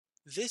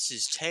This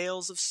is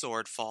Tales of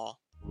Swordfall.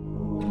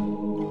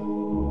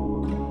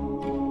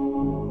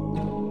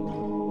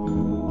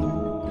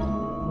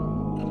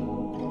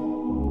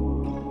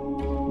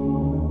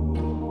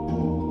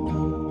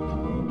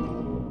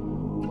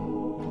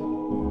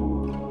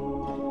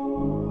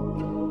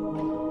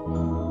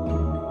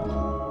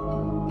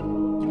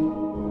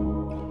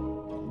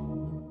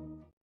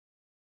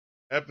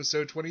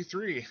 Episode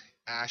 23,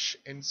 Ash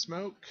and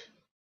Smoke.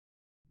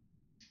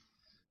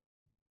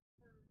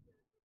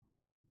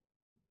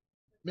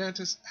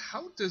 Mantis,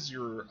 how does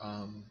your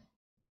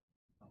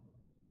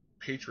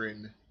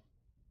patron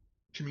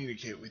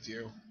communicate with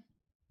you?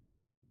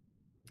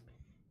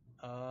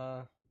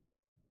 I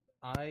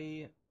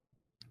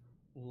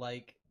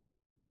like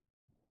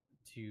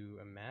to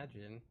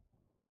imagine,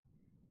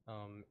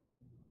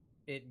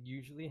 it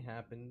usually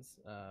happens,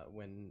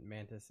 when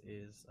Mantis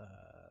is,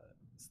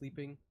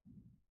 sleeping,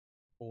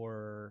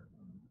 or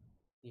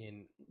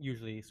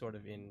usually sort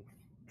of in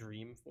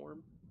dream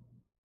form,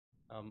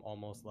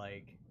 almost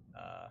like,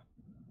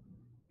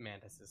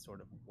 Mantis is sort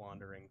of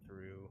wandering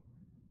through,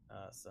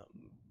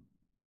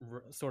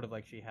 sort of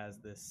like she has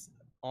this,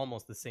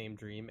 almost the same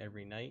dream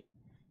every night,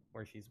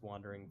 where she's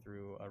wandering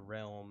through a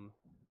realm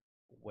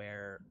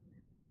where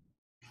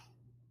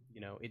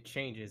it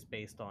changes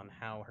based on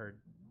how her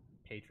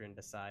patron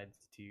decides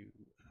to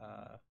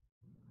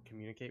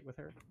communicate with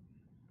her,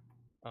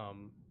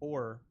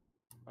 or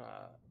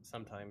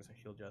sometimes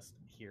she'll just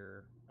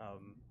hear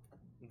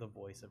the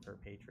voice of her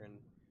patron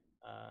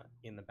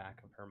in the back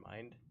of her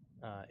mind,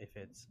 if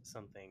it's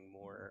something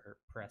more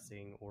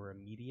pressing or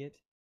immediate,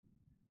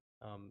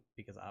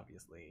 because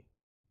obviously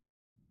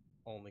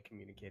only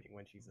communicating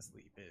when she's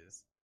asleep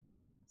is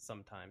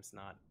sometimes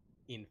not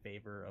in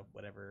favor of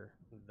whatever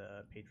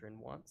the patron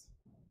wants.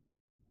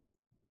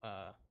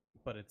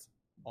 But it's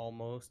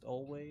almost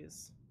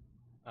always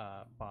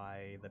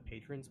by the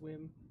patron's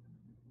whim.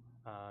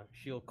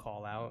 She'll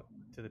call out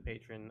to the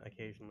patron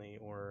occasionally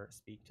or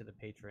speak to the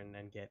patron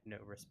and get no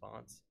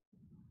response.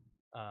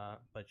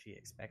 But she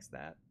expects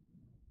that.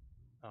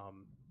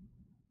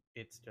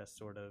 It's just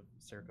sort of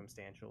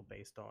circumstantial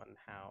based on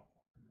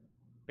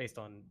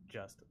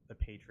just the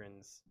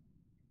patron's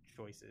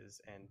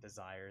choices and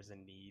desires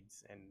and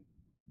needs and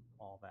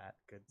all that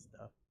good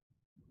stuff.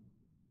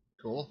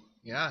 Cool.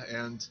 Yeah,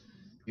 and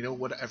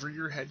whatever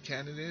your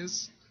headcanon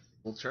is,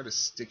 we'll try to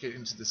stick it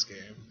into this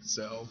game.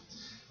 So,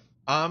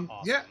 Awesome.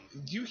 yeah,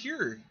 you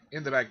hear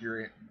in the back of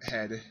your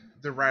head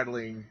the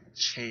rattling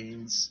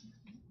chains.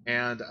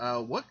 And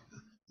what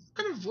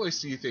kind of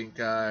voice do you think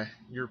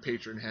your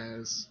patron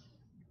has?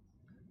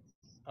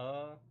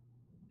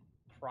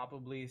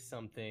 Probably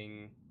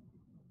something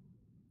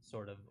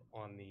sort of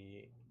on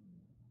the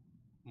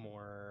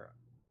more,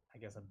 I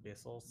guess,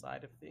 abyssal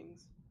side of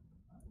things.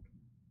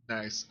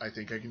 Nice. I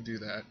think I can do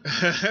that.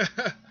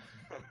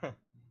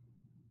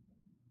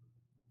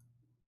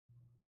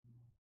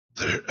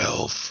 The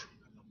elf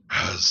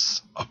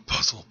has a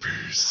puzzle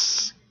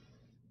piece.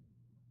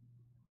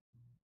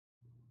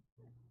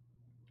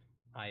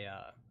 I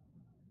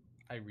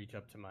reach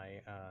up to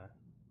my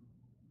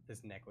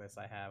this necklace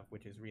I have,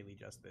 which is really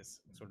just this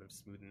sort of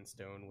smoothened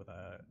stone with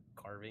a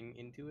carving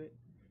into it,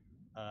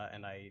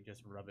 and I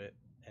just rub it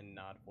and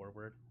nod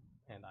forward,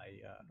 and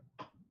I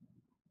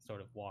sort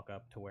of walk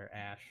up to where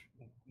Ash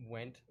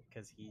went,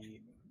 because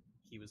he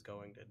was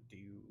going to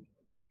do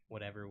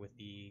whatever with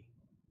the,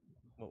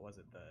 what was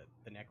it,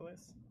 the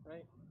necklace,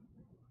 right?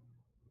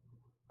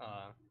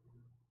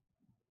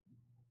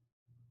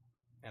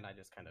 And I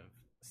just kind of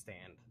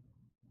stand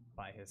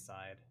by his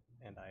side,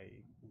 and I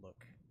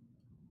look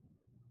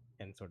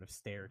and sort of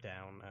stare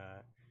down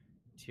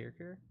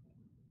Tirker.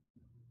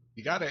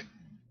 You got it.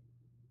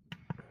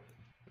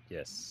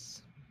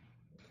 Yes.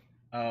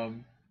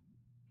 And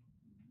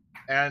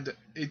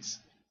it's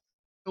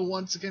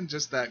once again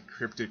just that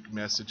cryptic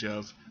message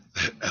of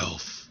The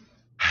elf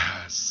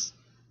has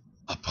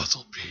a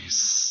puzzle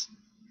piece.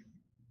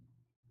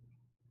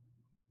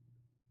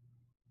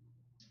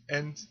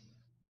 And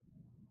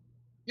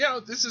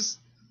this is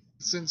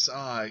since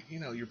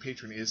your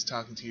patron is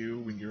talking to you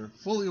when you're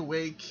fully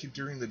awake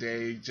during the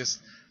day, just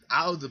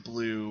out of the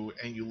blue,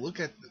 and you look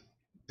at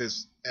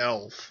this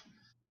elf,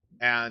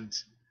 and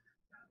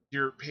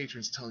your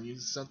patron's telling you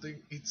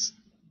something. It's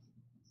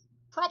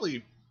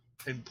probably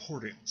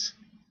important.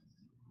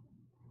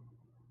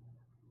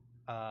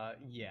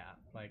 Yeah,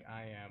 like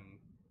I am,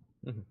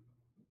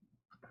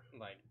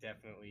 like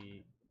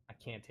definitely, I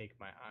can't take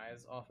my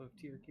eyes off of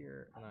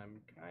Tirkir, and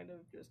I'm kind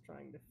of just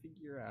trying to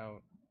figure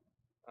out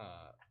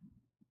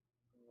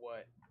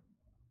what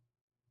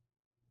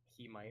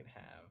he might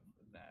have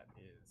that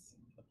is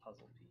a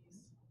puzzle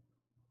piece.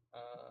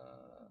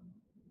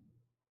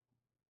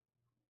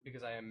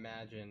 Because I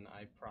imagine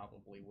I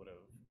probably would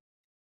have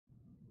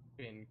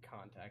been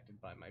contacted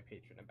by my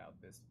patron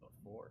about this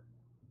before.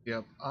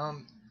 Yep.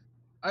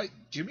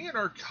 Give me an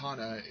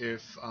Arcana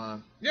if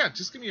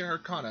just give me an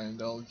Arcana,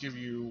 and I'll give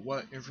you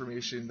what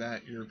information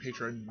that your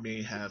patron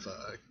may have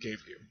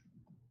gave you.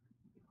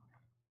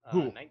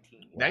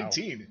 19. Wow.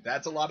 19.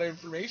 That's a lot of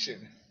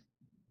information.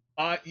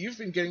 You've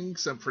been getting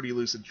some pretty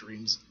lucid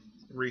dreams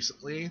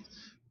recently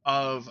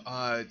of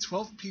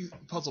 12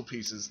 puzzle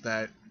pieces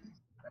that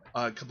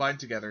combine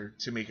together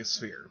to make a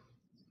sphere.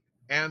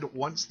 And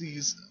once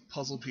these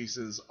puzzle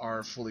pieces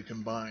are fully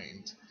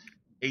combined,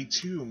 a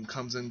tomb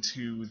comes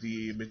into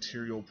the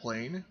material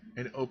plane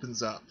and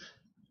opens up.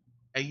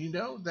 And you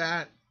know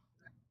that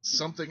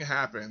something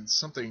happens,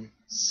 something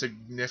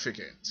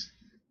significant,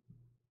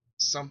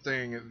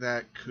 something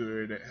that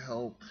could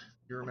help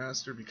your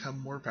master become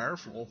more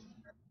powerful.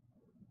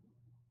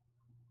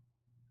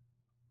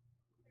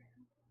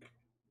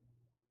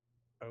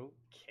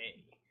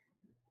 Okay.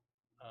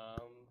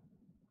 Um,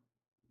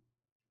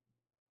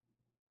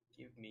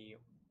 give me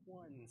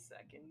 1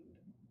 second.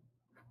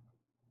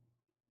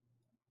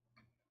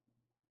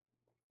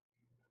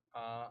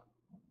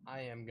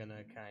 I am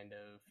gonna kind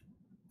of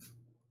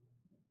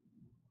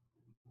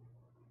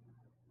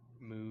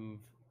move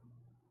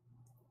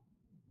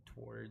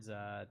towards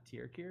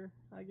Tirkir,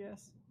 I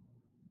guess.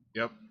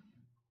 Yep.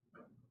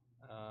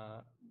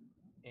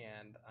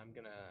 And I'm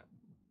gonna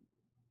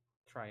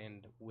try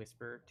and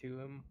whisper to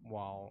him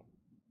while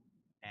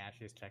Ash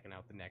is checking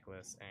out the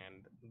necklace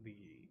and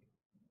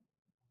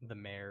the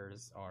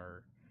mares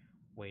are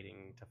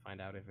waiting to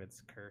find out if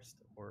it's cursed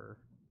or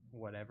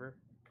whatever.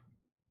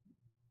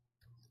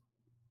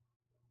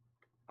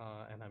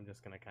 And I'm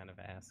just gonna kind of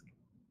ask,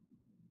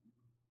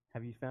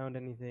 have you found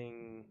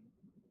anything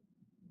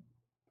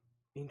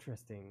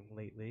interesting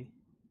lately?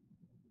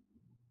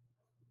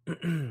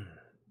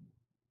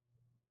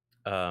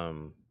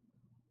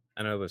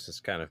 I know this is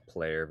kind of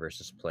player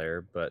versus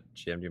player, but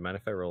GM, do you mind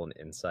if I roll an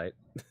insight?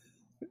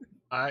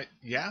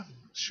 Yeah,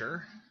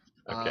 sure.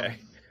 Okay.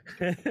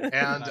 And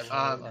Should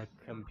I roll a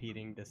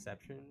competing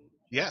deception?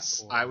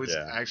 yes, or- I was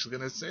Yeah. actually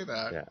going to say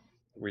that. Yeah.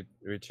 we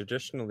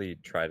traditionally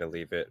try to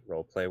leave it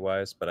roleplay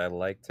wise, but I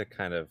like to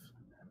kind of,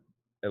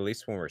 at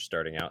least when we're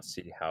starting out,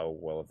 see how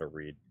well of a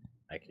read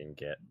I can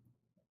get.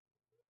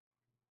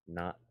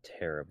 Not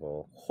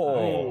terrible. I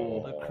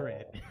rolled a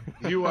crit.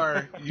 You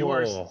are Oh.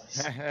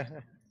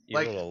 You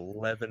Like- rolled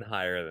 11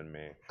 higher than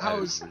me.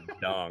 How's- That is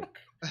donk.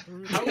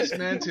 how is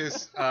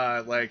Mantis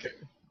like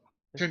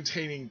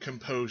containing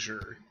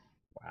composure?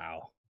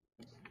 Wow.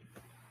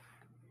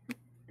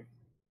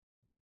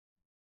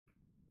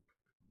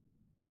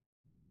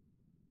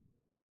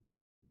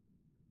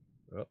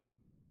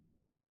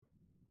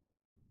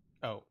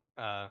 Oh,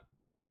 Oh,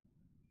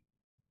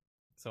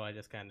 so I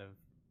just kind of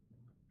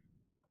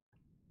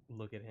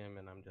look at him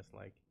and I'm just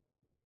like,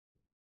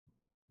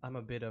 I'm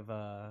a bit of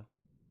a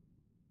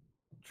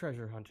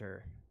treasure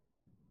hunter.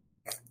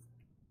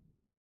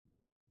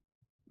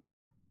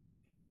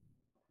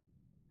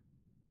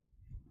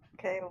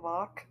 Okay,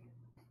 walk.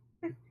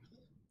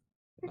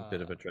 a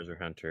bit of a treasure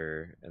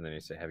hunter, and then you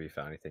say, "Have you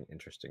found anything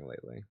interesting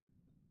lately?"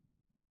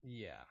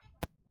 Yeah.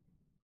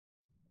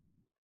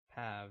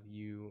 Have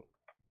you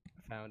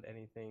found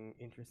anything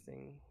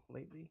interesting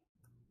lately?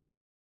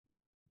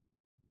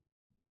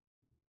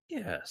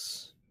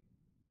 Yes.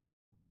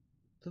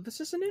 So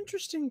this is an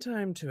interesting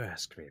time to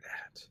ask me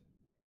that.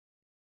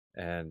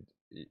 And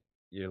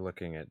you're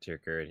looking at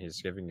Tirker, and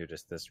he's giving you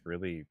just this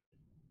really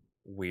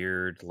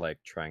weird,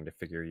 like trying to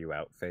figure you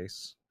out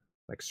face,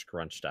 like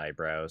scrunched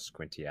eyebrows,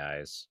 squinty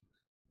eyes.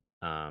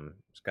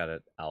 He's got an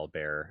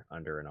owlbear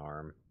under an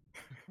arm.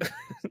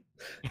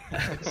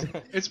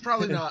 It's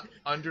probably not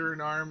under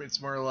an arm. It's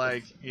more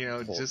like,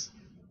 Cool. just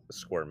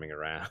Squirming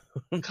around,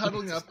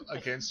 cuddling up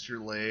against your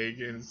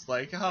leg, and it's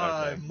like,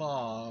 "Hi, Okay.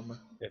 mom."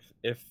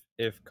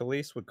 If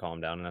Khalees would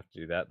calm down enough to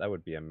do that, that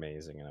would be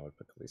amazing, and I would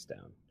put Khalees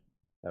down.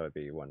 That would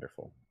be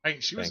wonderful. I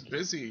mean, she was Thank you.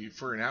 busy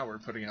for an hour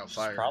putting out She's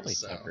fires. probably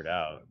so. tempered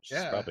out. She's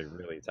Yeah. probably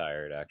really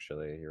tired,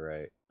 actually. You're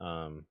right.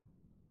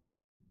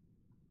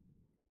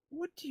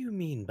 What do you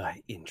mean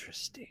by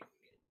interesting?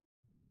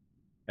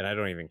 And I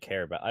don't even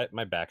care about.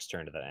 My back's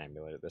turned to that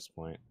amulet at this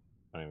point.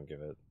 I don't even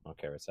give it. I don't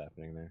care what's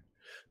happening there.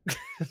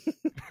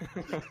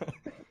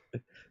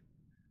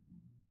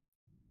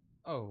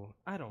 Oh,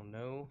 I don't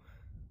know.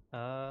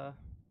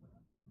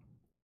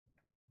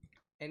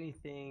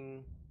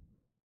 Anything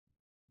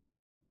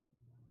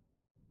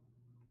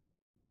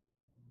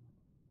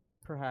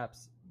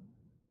perhaps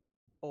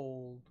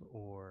old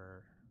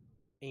or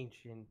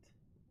ancient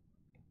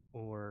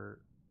or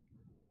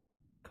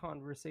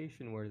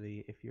conversation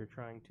worthy if you're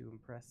trying to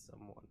impress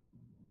someone.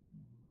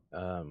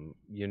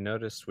 You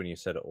noticed when you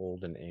said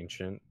old and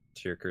ancient,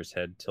 Tirker's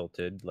head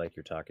tilted like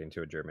you're talking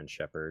to a German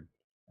Shepherd,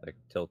 like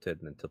tilted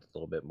and then tilted a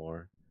little bit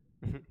more,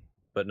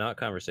 but not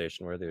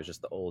conversation worthy. It was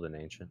just the old and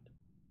ancient,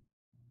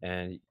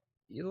 and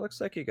it looks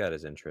like he got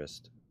his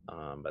interest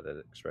by the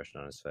expression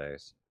on his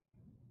face.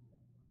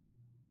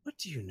 What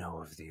do you know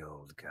of the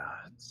old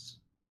gods?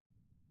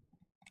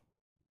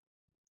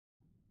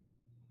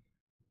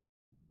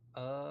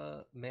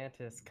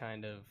 Mantis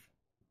kind of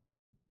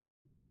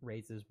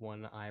raises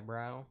one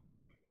eyebrow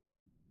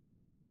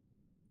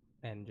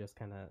and just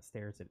kind of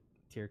stares at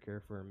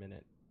Tirker for a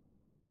minute.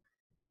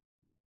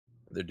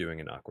 They're doing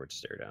an awkward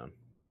stare down.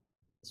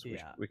 So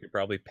Yeah. we could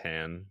probably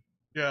pan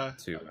Yeah.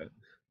 to it.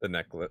 the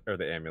necklace or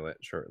the amulet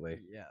shortly.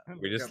 Yeah.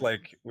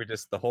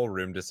 The whole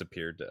room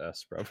disappeared to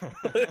us, probably.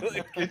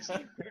 Like, It's who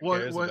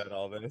cares about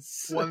all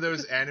this? one of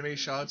those anime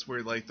shots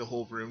where like the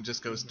whole room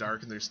just goes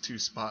dark and there's two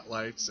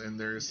spotlights and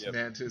there's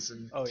Mantis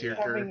and Tyrker.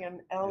 Having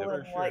an Ellen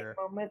for Light sure.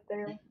 moment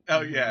there.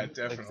 Oh yeah,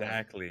 definitely.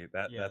 Exactly.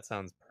 That Yes.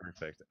 sounds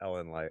perfect.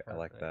 Ellen Light. I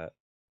like Perfect.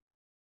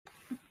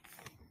 that.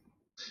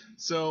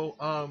 So,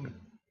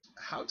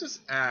 how does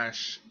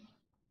Ash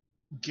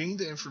gain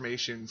the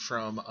information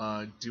from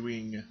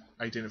doing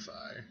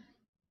Identify?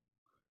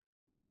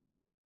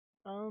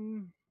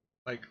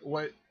 Like,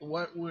 what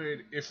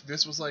would, if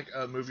this was like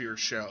a movie or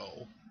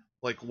show,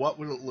 like what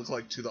would it look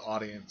like to the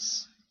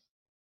audience?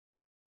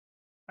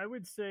 I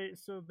would say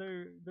so.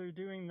 They're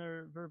doing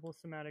their verbal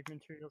somatic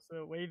material.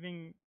 So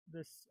waving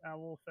this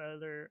owl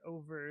feather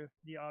over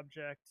the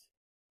object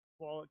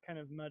while kind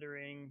of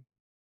muttering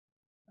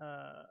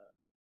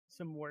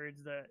some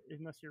words that,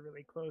 unless you're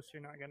really close,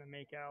 you're not gonna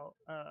make out.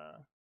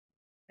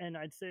 And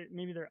I'd say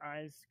maybe their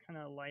eyes kind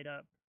of light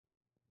up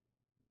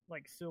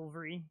like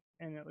silvery,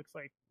 and it looks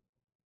like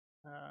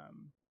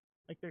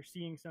they're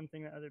seeing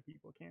something that other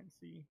people can't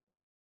see.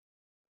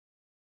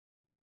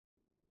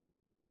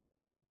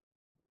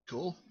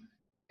 Cool.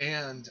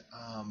 And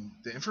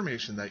the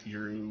information that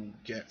you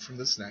get from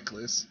this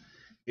necklace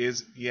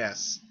is,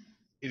 yes,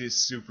 it is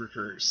super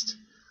cursed.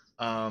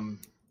 It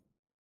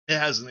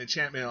has an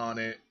enchantment on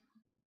it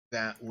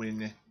that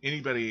when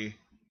anybody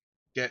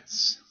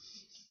gets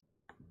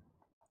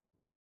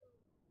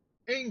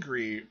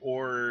angry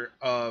or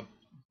a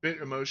bit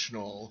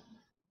emotional,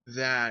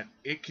 that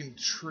it can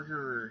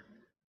trigger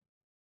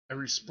a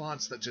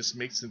response that just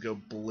makes them go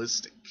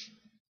ballistic.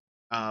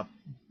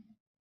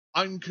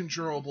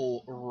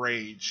 Uncontrollable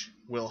rage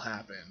will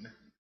happen.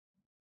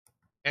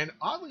 And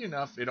oddly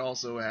enough, it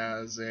also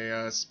has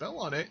a spell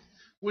on it,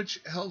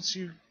 which helps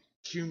you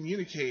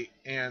communicate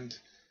and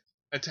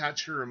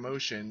attach your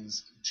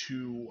emotions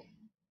to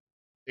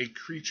a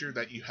creature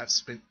that you have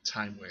spent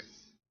time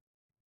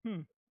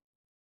with.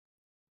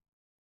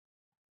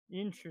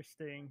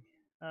 Interesting.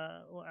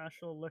 Well, Ash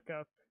will look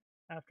up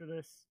after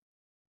this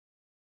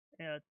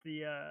at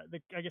the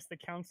I guess the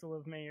Council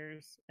of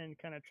Mayors and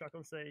kind of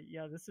chuckle and say,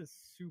 "Yeah, this is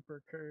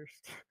super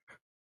cursed."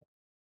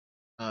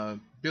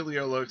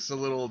 Billio looks a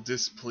little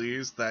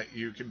displeased that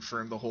you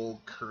confirmed the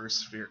whole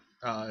curse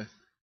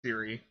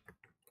theory,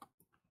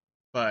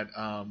 but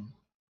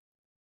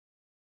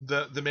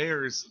the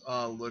mayors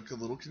look a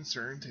little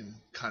concerned and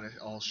kind of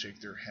all shake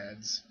their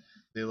heads.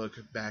 They look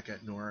back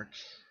at Norik.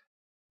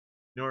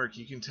 Norik,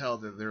 you can tell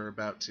that they're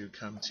about to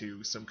come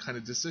to some kind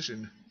of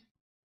decision.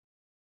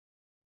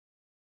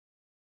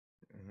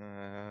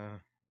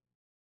 Are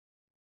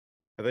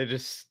they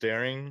just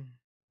staring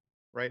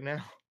right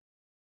now?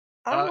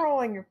 I'm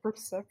rolling a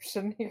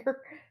perception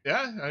here.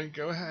 Yeah,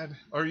 go ahead.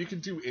 Or you can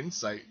do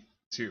insight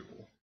too.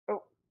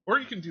 Oh. Or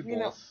you can do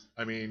both.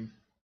 I mean,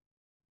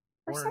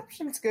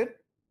 perception's good.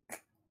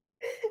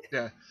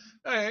 Yeah.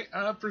 Alright,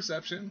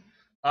 perception.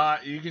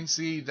 You can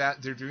see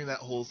that they're doing that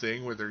whole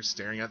thing where they're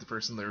staring at the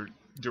person they're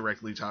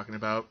directly talking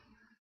about.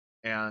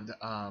 And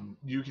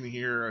you can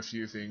hear a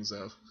few things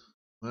of,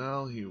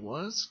 well, he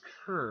was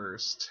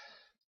cursed.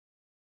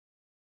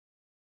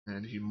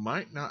 And he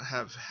might not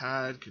have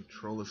had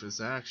control of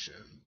his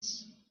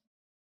actions.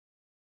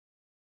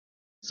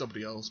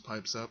 Somebody else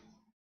pipes up.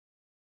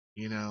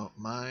 You know,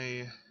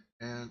 my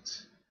Aunt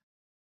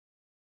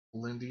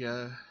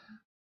Lindia,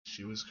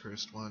 she was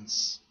cursed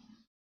once.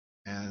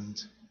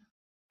 And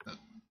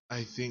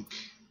I think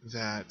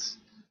that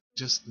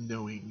just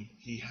knowing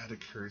he had a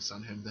curse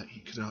on him that he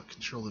could not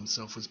control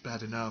himself was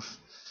bad enough.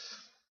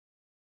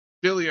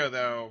 Billio,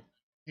 though,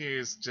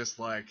 he's just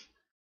like,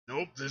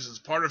 nope, this is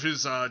part of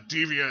his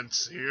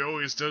deviance. He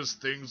always does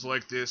things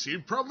like this. He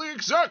probably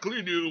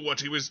exactly knew what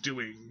he was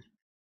doing.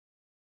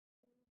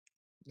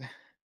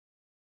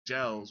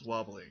 Gel's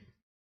wobbling.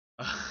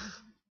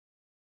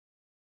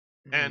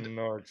 And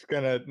Nork's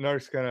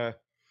gonna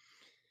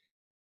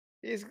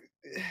he's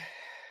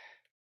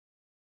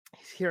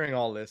hearing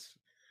all this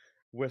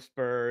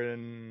whisper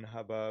and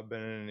hubbub,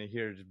 and he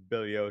hears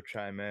Billio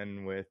chime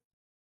in with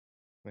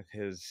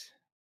his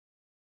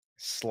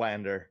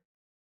slander.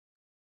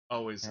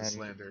 Always a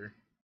slander.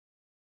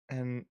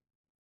 And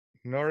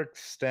Norik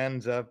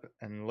stands up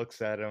and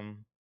looks at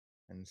him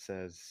and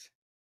says,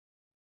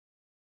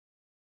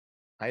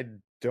 I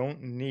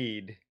don't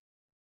need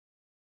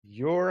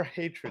your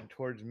hatred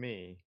towards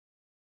me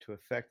to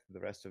affect the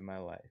rest of my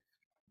life.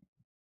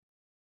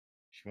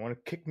 If you want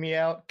to kick me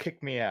out,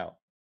 kick me out.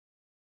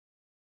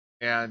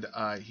 And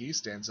he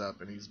stands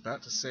up and he's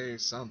about to say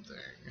something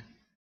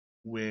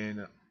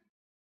when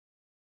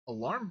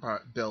alarm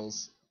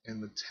bells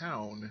in the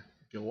town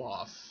go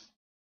off.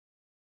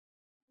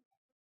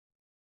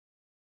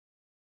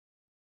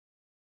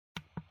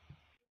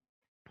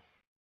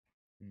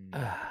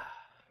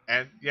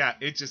 And yeah,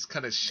 it just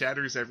kind of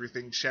shatters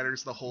everything,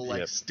 shatters the whole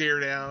like stare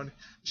down,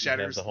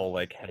 shatters the whole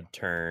like head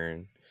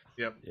turn.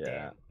 Yep.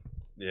 Yeah.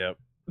 Yep.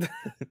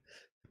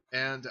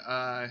 And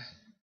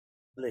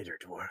later,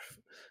 dwarf.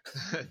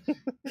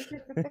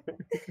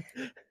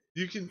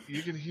 You can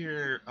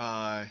hear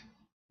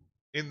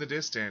in the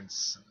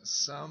distance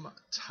some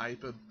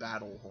type of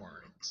battle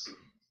horns.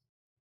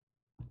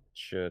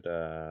 Should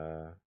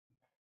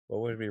what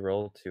would we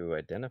roll to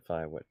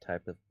identify what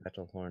type of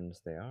battle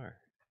horns they are?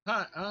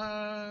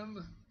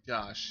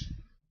 Gosh.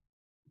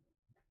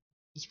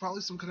 It's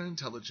probably some kind of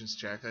intelligence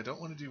check. I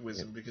don't want to do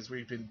wisdom because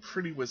we've been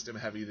pretty wisdom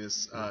heavy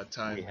this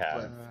time. We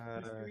have.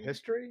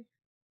 History?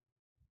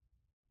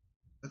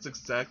 That's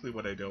exactly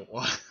what I don't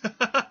want.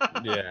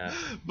 Yeah.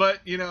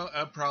 But,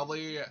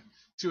 probably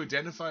to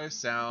identify a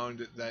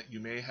sound that you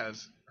may have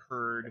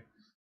heard.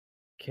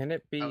 Can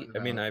it be? I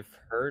mean, I've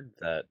heard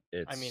that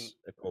it's. I mean,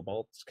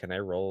 kobolds. Can I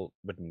roll?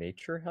 Would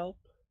nature help,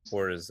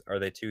 or are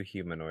they too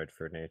humanoid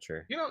for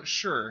nature?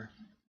 Sure.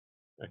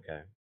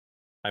 Okay.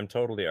 I'm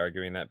totally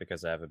arguing that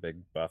because I have a big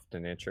buff to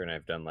nature and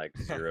I've done like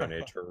 0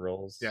 nature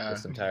rolls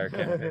this entire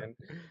campaign.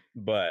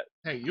 But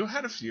hey, you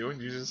had a few and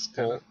you just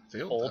kind of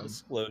failed full them.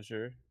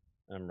 disclosure,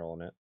 I'm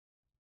rolling it.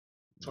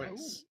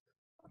 Nice.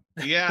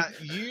 Yeah,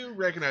 you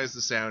recognize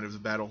the sound of the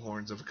battle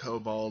horns of a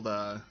kobold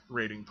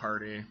raiding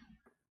party.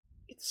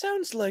 It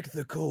sounds like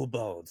the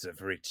kobolds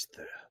have reached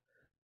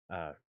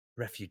the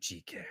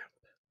refugee camp.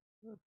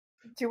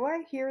 Do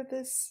I hear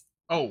this?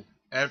 Oh,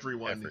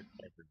 everyone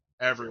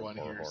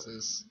hears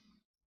this.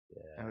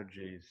 Yeah. Oh,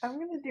 jeez. I'm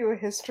gonna do a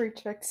history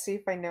check to see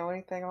if I know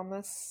anything on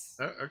this.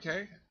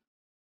 Okay.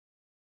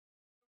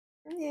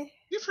 Yeah.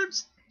 You've heard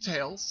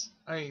tales.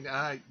 I mean,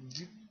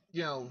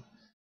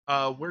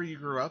 where you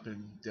grew up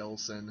in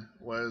Dilson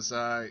was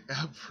a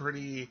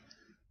pretty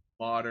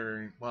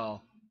modern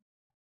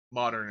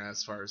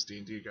as far as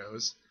D&D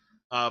goes.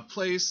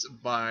 Place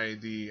by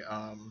the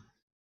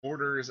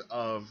borders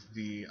of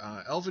the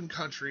Elven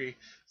country.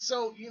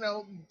 So,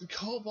 the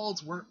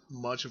kobolds weren't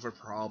much of a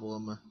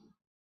problem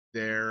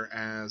there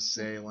as,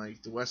 say,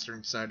 like the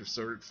western side of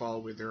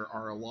Swordfall, where there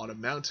are a lot of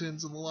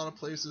mountains and a lot of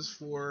places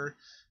for,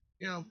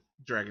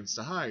 dragons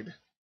to hide.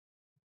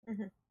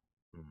 Mm-hmm.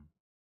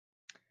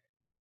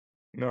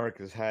 Norik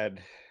has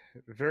had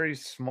a very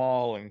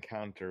small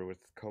encounter with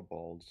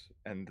kobolds,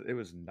 and it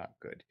was not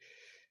good.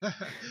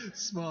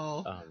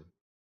 Small.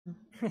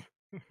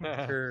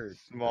 Sure.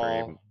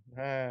 Small.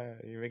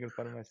 You're making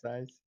fun of my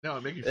size? No,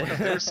 I'm making fun of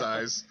their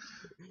size.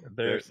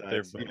 They're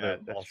size, yeah,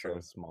 that's also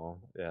true. small.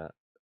 Yeah.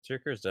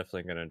 Tirker's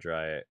definitely going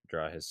to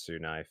draw his Sioux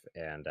knife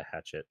and a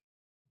hatchet,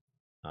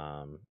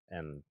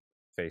 and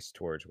face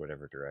towards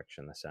whatever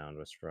direction the sound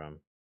was from.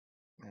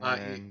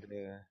 And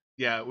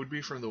yeah, it would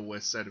be from the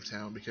west side of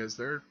town because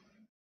they're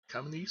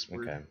coming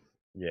eastward. Okay.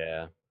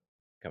 Yeah,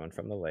 coming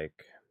from the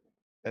lake.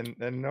 And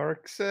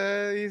Norik's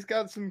he's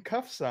got some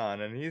cuffs on,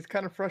 and he's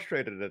kind of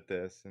frustrated at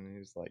this, and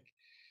he's like,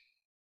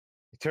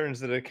 he turns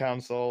to the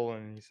council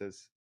and he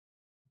says,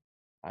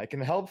 "I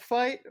can help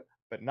fight,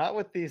 but not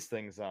with these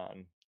things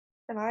on."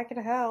 And I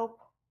can help.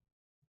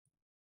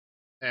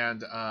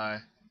 And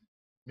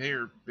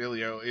Mayor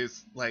Billio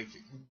is like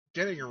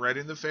getting red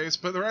in the face,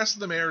 but the rest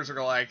of the mayors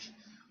are like,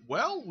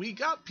 well, we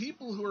got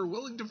people who are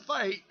willing to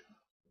fight.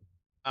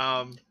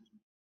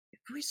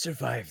 If we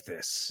survive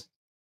this,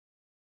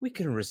 we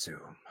can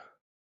resume.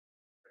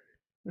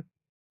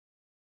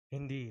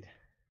 Indeed.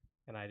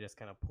 And I just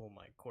kind of pull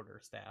my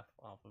quarterstaff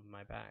off of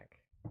my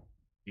back.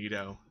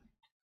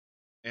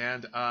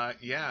 And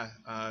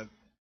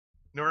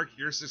Norik,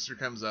 your sister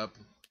comes up,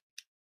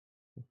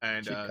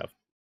 and she cuffed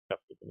it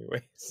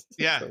anyways.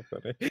 Yeah, so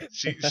funny.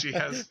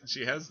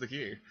 she has the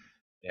key,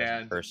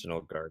 and personal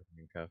guard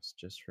cuffs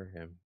just for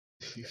him.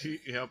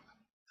 Yep.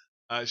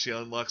 She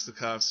unlocks the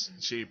cuffs.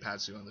 She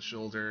pats you on the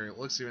shoulder,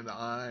 looks you in the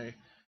eye,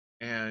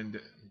 and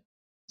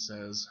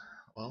says,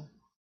 "Well,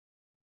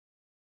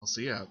 I'll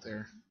see you out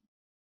there.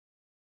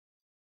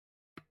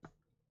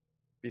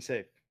 Be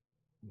safe."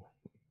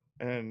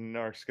 And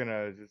Norik's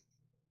gonna just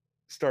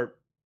start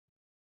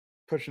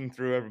pushing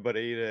through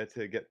everybody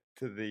to get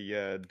to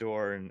the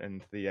door and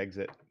to the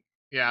exit.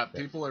 Yeah,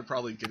 people are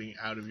probably getting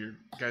out of your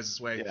guys'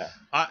 way. Yeah.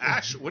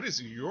 Ash, what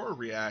is your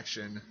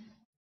reaction?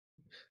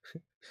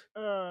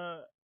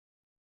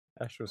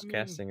 Ash was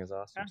casting his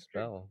awesome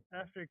spell.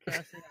 After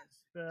casting that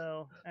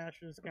spell,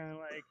 Ash is kind of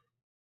like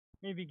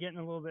maybe getting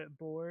a little bit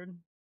bored,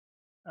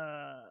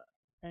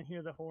 and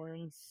hear the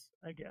horns,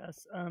 I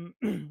guess, and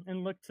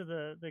look to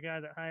the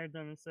guy that hired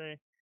them and say,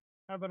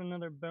 "How about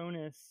another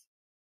bonus?"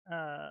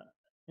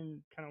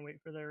 And kind of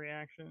wait for their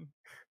reaction.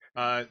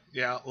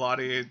 Yeah,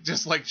 Lottie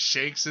just like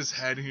shakes his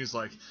head and he's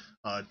like,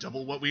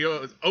 double what we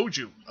owed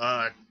you.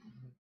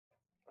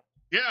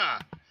 Yeah.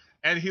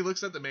 And he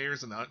looks at the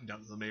mayors and none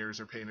of the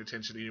mayors are paying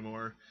attention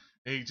anymore.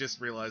 And he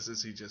just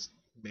realizes he just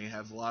may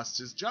have lost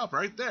his job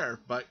right there.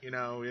 But,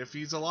 if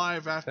he's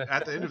alive at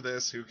the end of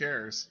this, who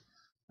cares?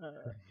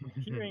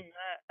 Hearing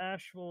that,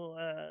 Ash will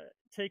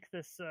take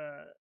this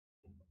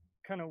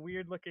kind of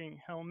weird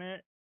looking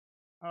helmet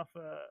off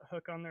a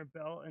hook on their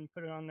belt and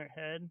put it on their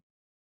head.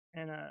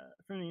 And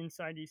from the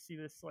inside, you see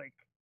this like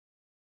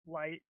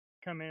light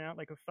coming out,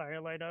 like a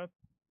firelight up,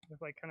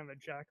 with like kind of a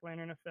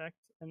jack-o'-lantern effect.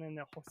 And then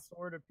the whole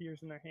sword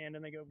appears in their hand,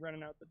 and they go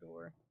running out the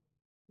door.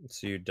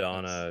 So you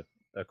don a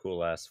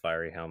cool ass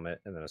fiery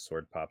helmet, and then a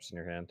sword pops in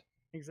your hand.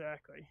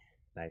 Exactly.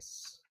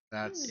 Nice.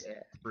 That's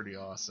pretty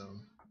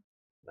awesome.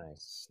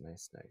 Nice.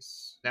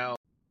 Now,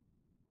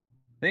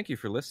 Thank you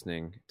for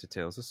listening to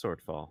Tales of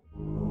Swordfall.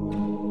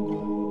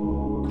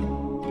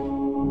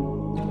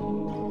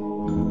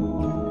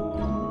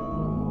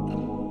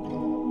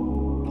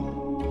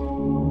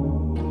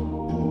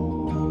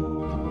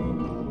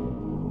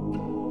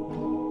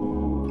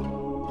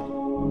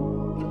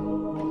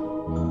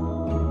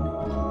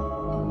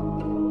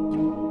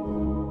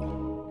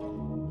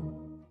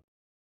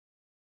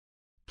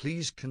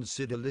 Please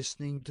consider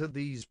listening to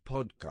these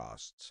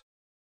podcasts.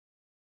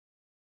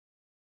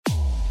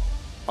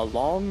 A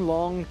long,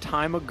 long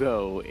time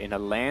ago, in a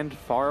land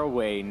far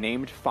away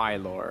named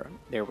Phylor,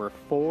 there were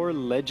 4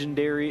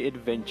 legendary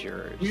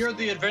adventurers. We are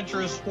the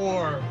Adventurers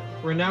 4,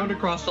 renowned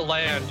across the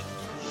land.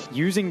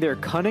 Using their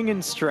cunning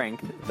and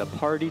strength, the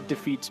party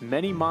defeats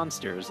many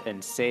monsters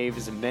and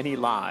saves many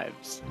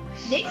lives.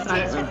 Nick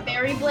takes her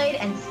fairy blade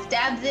and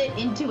stabs it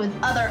into his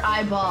other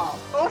eyeball.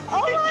 Oh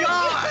my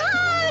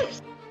god!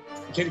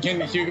 Can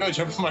you go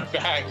jump on my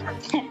back?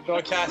 Do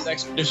I cast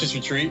Expeditious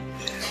Retreat?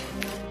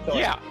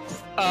 Yeah.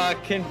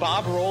 Can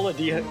Bob roll a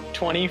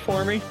d20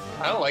 for me?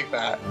 I don't like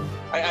that.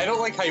 I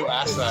don't like how you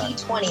asked that.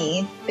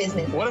 D20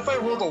 business. What if I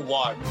rolled a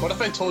 1? What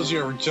if I told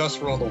you I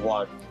just rolled a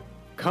 1?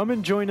 Come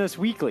and join us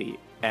weekly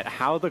at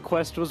How the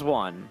Quest Was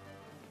Won.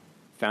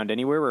 Found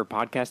anywhere where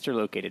podcasts are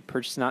located.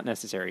 Purchase not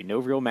necessary. No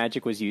real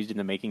magic was used in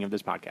the making of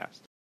this podcast.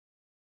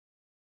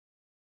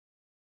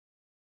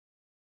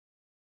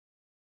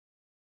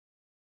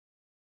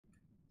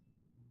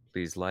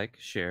 Please like,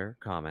 share,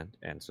 comment,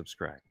 and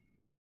subscribe.